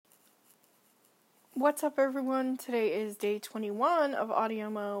What's up, everyone? Today is day 21 of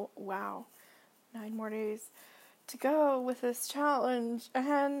AudioMo. Wow, 9 more days to go with this challenge,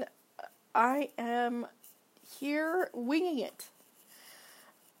 and I am here winging it.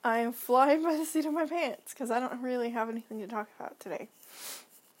 I am flying by the seat of my pants because I don't really have anything to talk about today.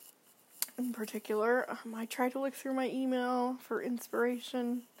 In particular, I tried to look through my email for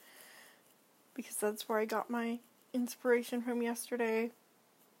inspiration because that's where I got my inspiration from yesterday.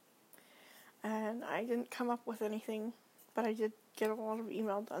 And I didn't come up with anything, but I did get a lot of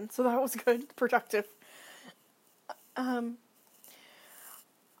email done, so that was good, productive. I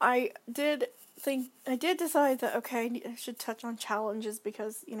did decide that, okay, I should touch on challenges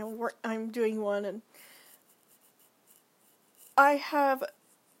because, I'm doing one, and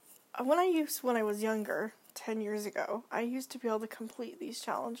when I was younger, 10 years ago, I used to be able to complete these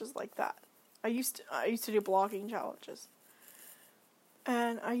challenges like that. I used to do blogging challenges.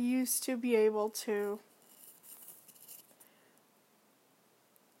 And I used to be able to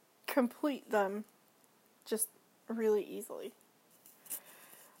complete them just really easily.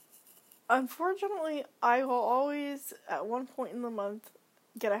 Unfortunately, I will always, at one point in the month,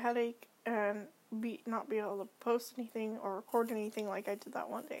 get a headache and not be able to post anything or record anything like I did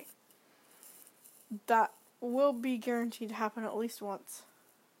that one day. That will be guaranteed to happen at least once.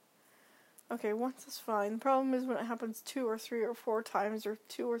 Okay, once is fine. The problem is when it happens 2 or 3 or 4 times, or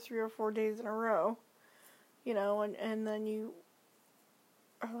 2 or 3 or 4 days in a row, and then you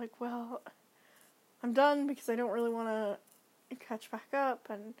are like, well, I'm done because I don't really want to catch back up,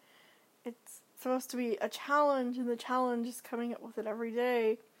 and it's supposed to be a challenge, and the challenge is coming up with it every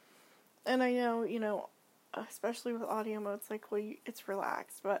day. And I know, especially with AudioMo, it's like, well, it's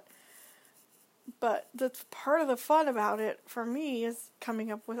relaxed, but that's part of the fun about it for me is coming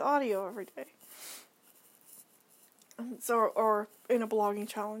up with audio every day. So, or in a blogging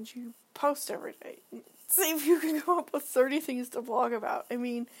challenge, you post every day. See if you can come up with 30 things to blog about. I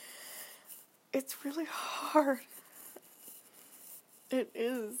mean, it's really hard. It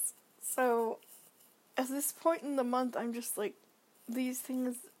is. So, at this point in the month, I'm just like, these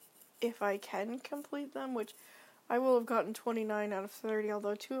things, if I can complete them, which I will have gotten 29 out of 30,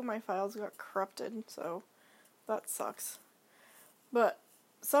 although 2 of my files got corrupted, so that sucks. But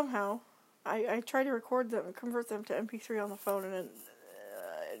somehow, I tried to record them and convert them to MP3 on the phone, and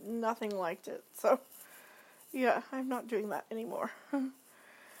nothing liked it. So, yeah, I'm not doing that anymore.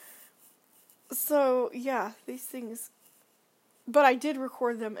 So, yeah, these things. But I did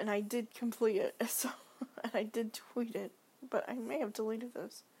record them, and I did complete it, so, and I did tweet it, but I may have deleted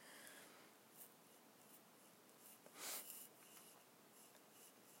those.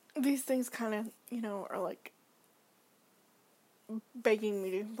 These things kind of, are like begging me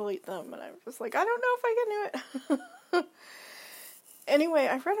to delete them, and I'm just like, I don't know if I can do it. Anyway,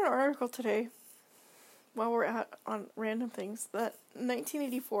 I read an article today, while we're on random things, that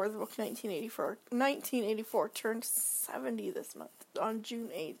 1984, the book 1984 turned 70 this month. On June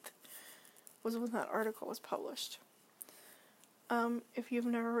 8th was when that article was published. If you've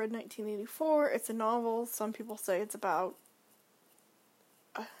never read 1984, it's a novel. Some people say it's about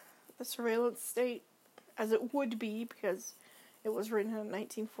the surveillance state, as it would be, because it was written in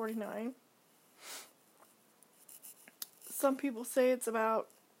 1949. Some people say it's about,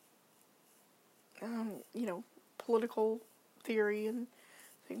 political theory and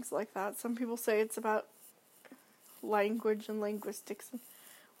things like that. Some people say it's about language and linguistics and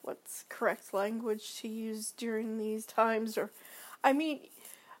what's correct language to use during these times.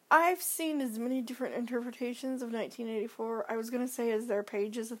 I've seen as many different interpretations of 1984. I was going to say, as there are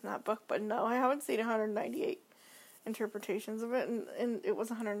pages in that book, but no, I haven't seen 198 interpretations of it, and it was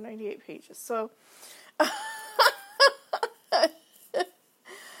 198 pages, so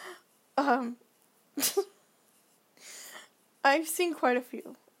I've seen quite a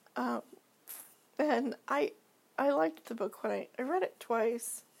few, and I liked the book when I read it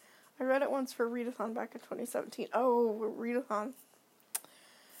twice. I read it once for Readathon back in 2017. Oh, Readathon.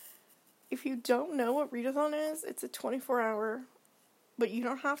 If you don't know what Readathon is, it's a 24-hour, but you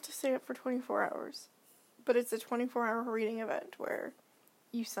don't have to stay up for 24 hours. But it's a 24-hour reading event where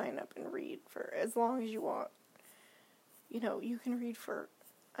you sign up and read for as long as you want. You can read for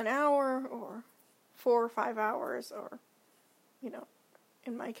an hour or 4 or 5 hours, or,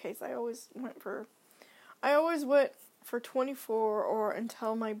 in my case, I always went for 24 or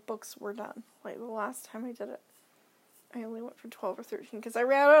until my books were done. Like the last time I did it, I only went for 12 or 13 because I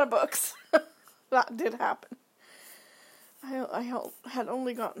ran out of books. That did happen. I had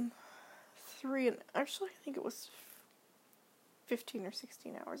only gotten 3, and actually I think it was 15 or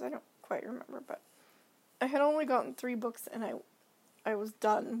 16 hours. I don't quite remember, but I had only gotten 3 books, and I was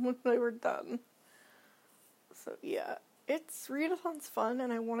done when they were done. So yeah, it's readathon's fun,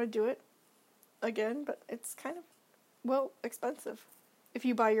 and I want to do it again, but it's kind of, well, expensive if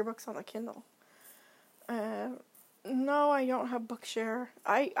you buy your books on the Kindle. No, I don't have Bookshare.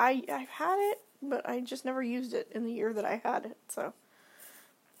 I've had it, but I just never used it in the year that I had it, so.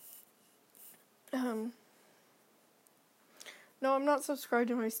 No, I'm not subscribed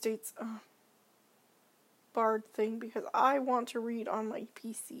to my state's Bard thing because I want to read on my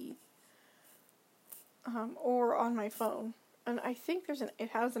PC. Or on my phone. And I think it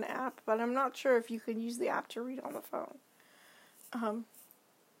has an app, but I'm not sure if you can use the app to read on the phone.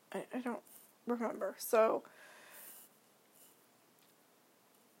 I don't remember. So,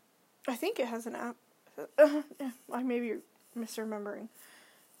 I think it has an app. I may be misremembering.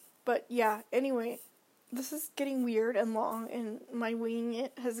 But yeah, anyway, this is getting weird and long, and my winging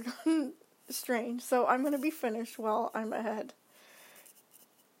it has gotten strange. So I'm going to be finished while I'm ahead.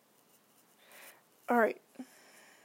 Alright.